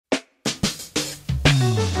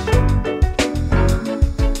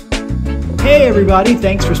Hey everybody,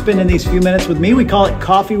 thanks for spending these few minutes with me. We call it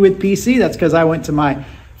Coffee with PC. That's because I went to my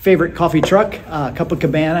favorite coffee truck,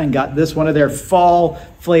 Copacabana, and got this, one of their fall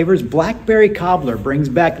flavors. Blackberry Cobbler brings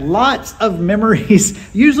back lots of memories.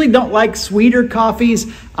 Usually don't like sweeter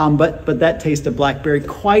coffees, but that taste of blackberry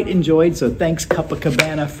quite enjoyed. So thanks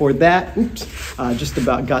Copacabana for that. Oops, just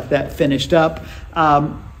about got that finished up.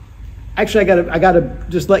 Actually, I gotta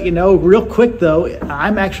just let you know real quick though,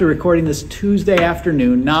 I'm actually recording this Tuesday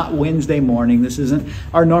afternoon, not Wednesday morning. This isn't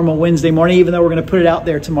our normal Wednesday morning, even though we're gonna put it out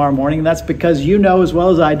there tomorrow morning. And that's because you know as well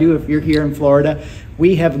as I do, if you're here in Florida,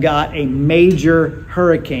 we have got a major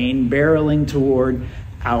hurricane barreling toward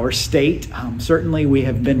our state. Certainly we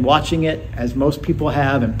have been watching it, as most people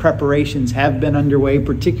have, and preparations have been underway,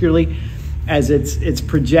 particularly as it's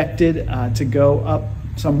projected to go up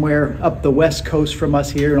somewhere up the west coast from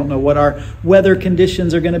us here. I don't know what our weather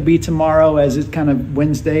conditions are going to be tomorrow, as it's kind of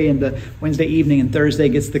Wednesday evening and Thursday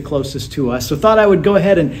gets the closest to us. So thought I would go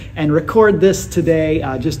ahead and record this today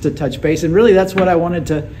just to touch base. And really that's what I wanted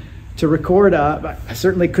to record. I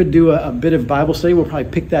certainly could do a bit of Bible study. We'll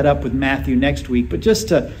probably pick that up with Matthew next week. But just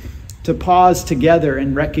to pause together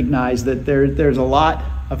and recognize that there's a lot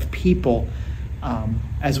of people,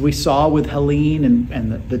 as we saw with Helene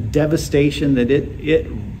and the devastation that it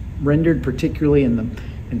rendered, particularly in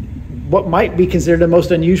what might be considered the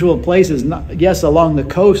most unusual places. Yes, along the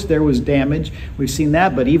coast there was damage. We've seen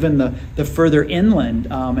that, but even the further inland,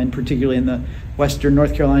 and particularly in the western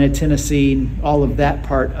North Carolina, Tennessee, all of that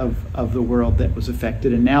part of the world that was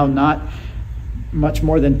affected. And now, not much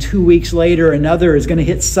more than 2 weeks later, another is going to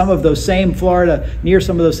hit near some of those same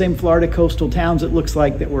Florida coastal towns, it looks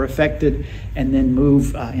like, that were affected, and then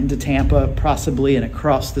move into Tampa possibly and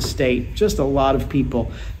across the state. Just a lot of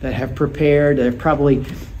people that have prepared. They've probably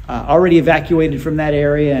already evacuated from that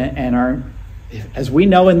area and are, as we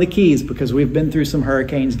know in the Keys, because we've been through some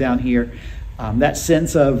hurricanes down here, that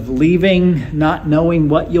sense of leaving, not knowing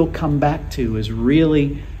what you'll come back to is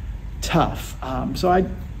really tough. So I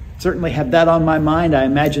certainly have that on my mind. I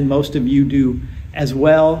imagine most of you do as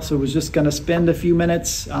well. So I was just going to spend a few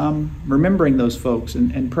minutes remembering those folks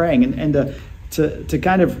and praying, and to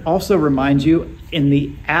kind of also remind you, in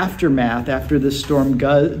the aftermath, after this storm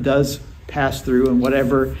does pass through and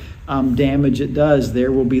whatever damage it does,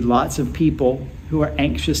 there will be lots of people who are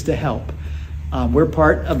anxious to help. We're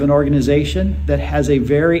part of an organization that has a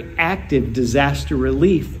very active disaster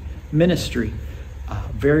relief ministry,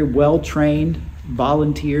 very well-trained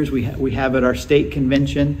volunteers. We have at our state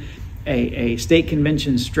convention a state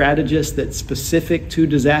convention strategist that's specific to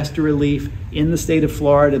disaster relief in the state of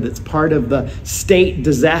Florida, that's part of the state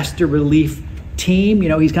disaster relief team. You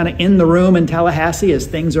know, he's kind of in the room in Tallahassee as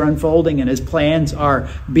things are unfolding and as plans are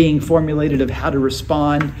being formulated of how to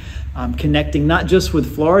respond, connecting not just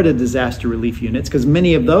with Florida disaster relief units, because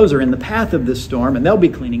many of those are in the path of this storm and they'll be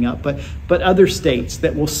cleaning up, but other states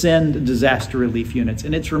that will send disaster relief units.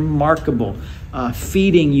 And it's remarkable.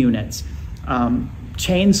 Feeding units,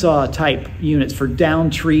 chainsaw type units for down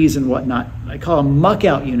trees and whatnot. I call them muck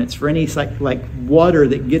out units for any like water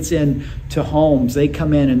that gets into homes. They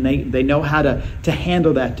come in and they know how to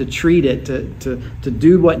handle that, to treat it, to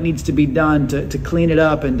do what needs to be done, to clean it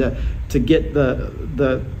up, and to get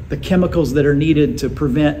the chemicals that are needed to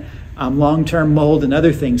prevent long-term mold and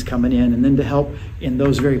other things coming in, and then to help in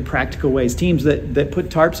those very practical ways. Teams that put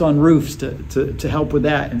tarps on roofs to help with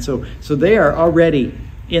that. And so they are already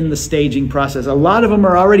in the staging process. A lot of them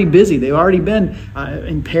are already busy. They've already been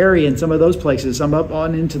in Perry and some of those places, some up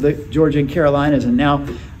on into the Georgia and Carolinas, and now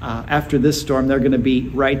after this storm they're going to be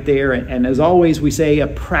right there. And as always, we say a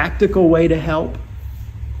practical way to help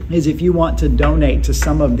is if you want to donate to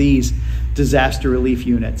some of these disaster relief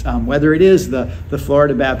units, whether it is the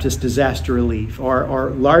Florida Baptist Disaster Relief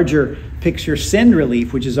or larger picture Send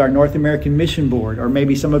Relief, which is our North American Mission Board, or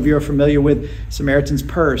maybe some of you are familiar with Samaritan's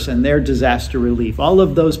Purse and their disaster relief. All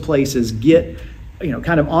of those places get,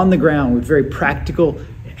 kind of on the ground with very practical,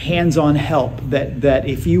 hands-on help that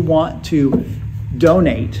if you want to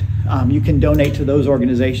donate, you can donate to those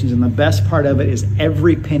organizations. And the best part of it is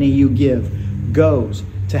every penny you give goes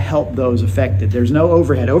to help those affected. There's no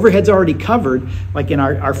overhead. Overhead's already covered, like in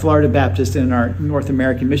our Florida Baptist and our North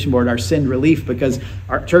American Mission Board, our Send Relief, because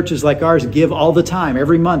our churches like ours give all the time.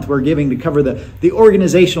 Every month we're giving to cover the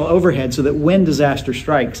organizational overhead, so that when disaster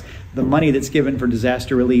strikes, the money that's given for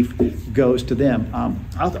disaster relief goes to them.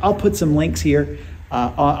 I'll put some links here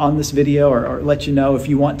on this video, or let you know if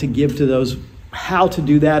you want to give to those, how to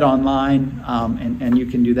do that online, and you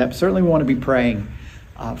can do that. But certainly we want to be praying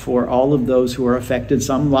for all of those who are affected.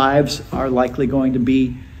 Some lives are likely going to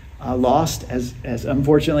be lost, as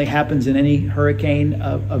unfortunately happens in any hurricane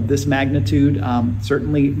of this magnitude.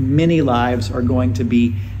 Certainly many lives are going to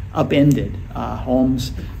be upended,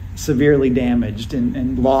 homes severely damaged,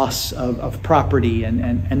 and loss of property,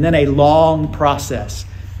 and then a long process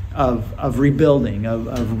of rebuilding,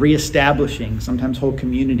 of reestablishing sometimes whole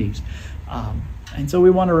communities. And so we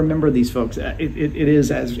want to remember these folks. It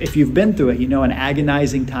is, as if you've been through it, an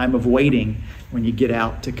agonizing time of waiting when you get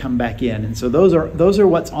out to come back in. And so those are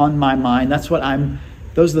what's on my mind. Those are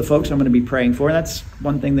the folks I'm going to be praying for. And that's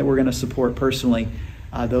one thing that we're going to support personally,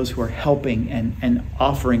 those who are helping and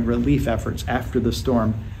offering relief efforts after the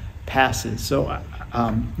storm passes. So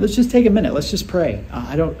let's just take a minute. Let's just pray.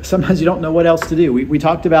 Sometimes you don't know what else to do. We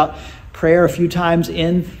talked about prayer a few times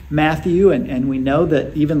in Matthew, and we know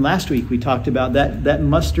that even last week we talked about that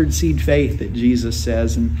mustard seed faith that Jesus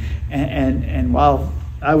says. And while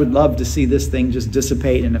I would love to see this thing just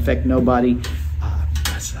dissipate and affect nobody,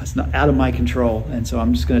 that's not out of my control. And so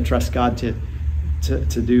I'm just going to trust God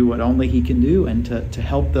to do what only He can do, and to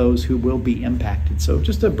help those who will be impacted. So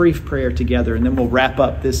just a brief prayer together, and then we'll wrap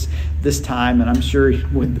up this time. And I'm sure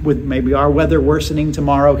with maybe our weather worsening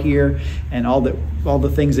tomorrow here, and all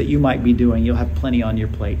the things that you might be doing, you'll have plenty on your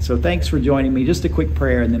plate. So thanks for joining me. Just a quick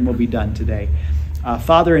prayer, and then we'll be done today.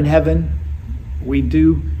 Father in heaven, we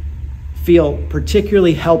do feel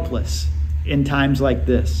particularly helpless in times like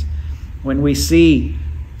this, when we see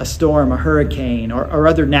a storm, a hurricane, or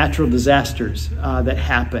other natural disasters that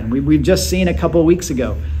happen. We've just seen a couple of weeks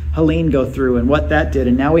ago Helene go through and what that did,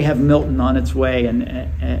 and now we have Milton on its way.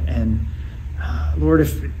 And Lord,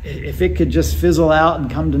 if it could just fizzle out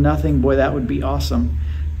and come to nothing, boy, that would be awesome.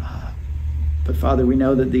 But Father, we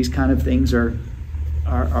know that these kind of things are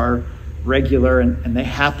regular, and they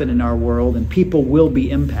happen in our world, and people will be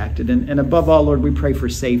impacted. And above all, Lord, we pray for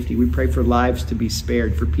safety. We pray for lives to be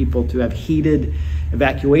spared, for people to have heeded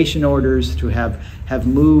evacuation orders, to have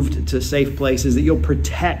moved to safe places, that you'll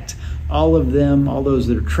protect all of them, all those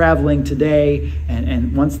that are traveling today,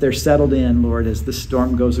 and once they're settled in, Lord, as the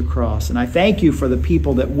storm goes across. And I thank you for the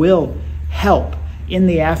people that will help in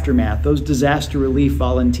the aftermath, those disaster relief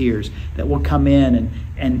volunteers that will come in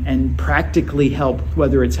and practically help,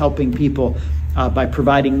 whether it's helping people by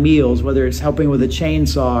providing meals, whether it's helping with a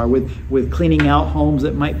chainsaw, or with cleaning out homes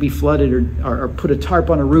that might be flooded, or put a tarp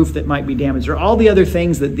on a roof that might be damaged, or all the other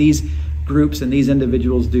things that these groups and these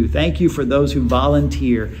individuals do. Thank you for those who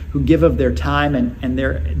volunteer, who give of their time and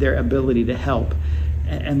their ability to help.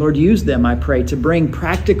 And Lord, use them, I pray, to bring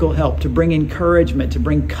practical help, to bring encouragement, to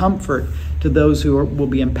bring comfort to those who will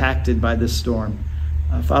be impacted by this storm.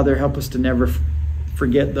 Father, help us to never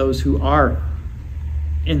forget those who are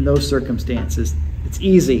in those circumstances. It's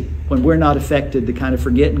easy when we're not affected to kind of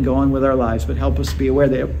forget and go on with our lives, but help us be aware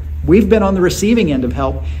that we've been on the receiving end of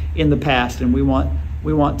help in the past, and we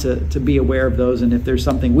want to be aware of those. And if there's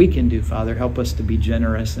something we can do, Father, help us to be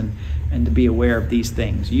generous and to be aware of these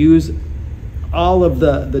things. Use all of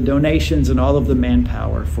the donations and all of the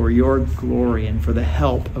manpower for your glory and for the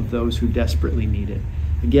help of those who desperately need it.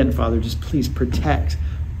 Again, Father, just please protect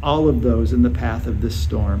all of those in the path of this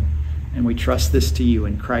storm. And we trust this to you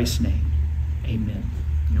in Christ's name. Amen.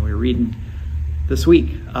 We're reading this week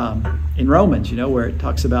in Romans, where it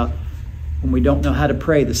talks about when we don't know how to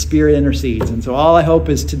pray, the Spirit intercedes. And so all I hope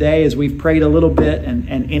is today, as we've prayed a little bit and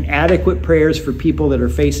inadequate prayers for people that are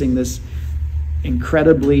facing this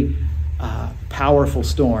incredibly powerful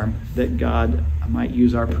storm, that God might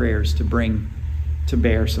use our prayers to bring to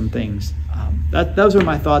bear some things. Those are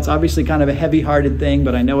my thoughts. Obviously kind of a heavy-hearted thing,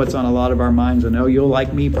 but I know it's on a lot of our minds. I know you'll,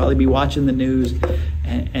 like me, probably be watching the news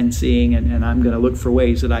and seeing, and I'm going to look for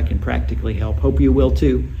ways that I can practically help. Hope you will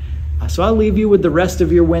too. So I'll leave you with the rest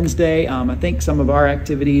of your Wednesday. I think some of our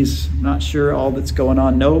activities, not sure all that's going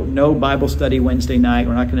on. No Bible study Wednesday night.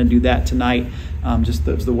 We're not going to do that tonight. Just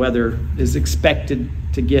as the weather is expected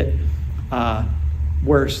to get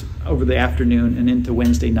worse over the afternoon and into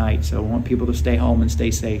Wednesday night. So I want people to stay home and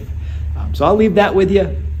stay safe. So I'll leave that with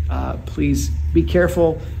you. Please be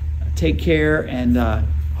careful, take care, and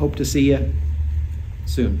hope to see you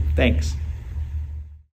soon. Thanks.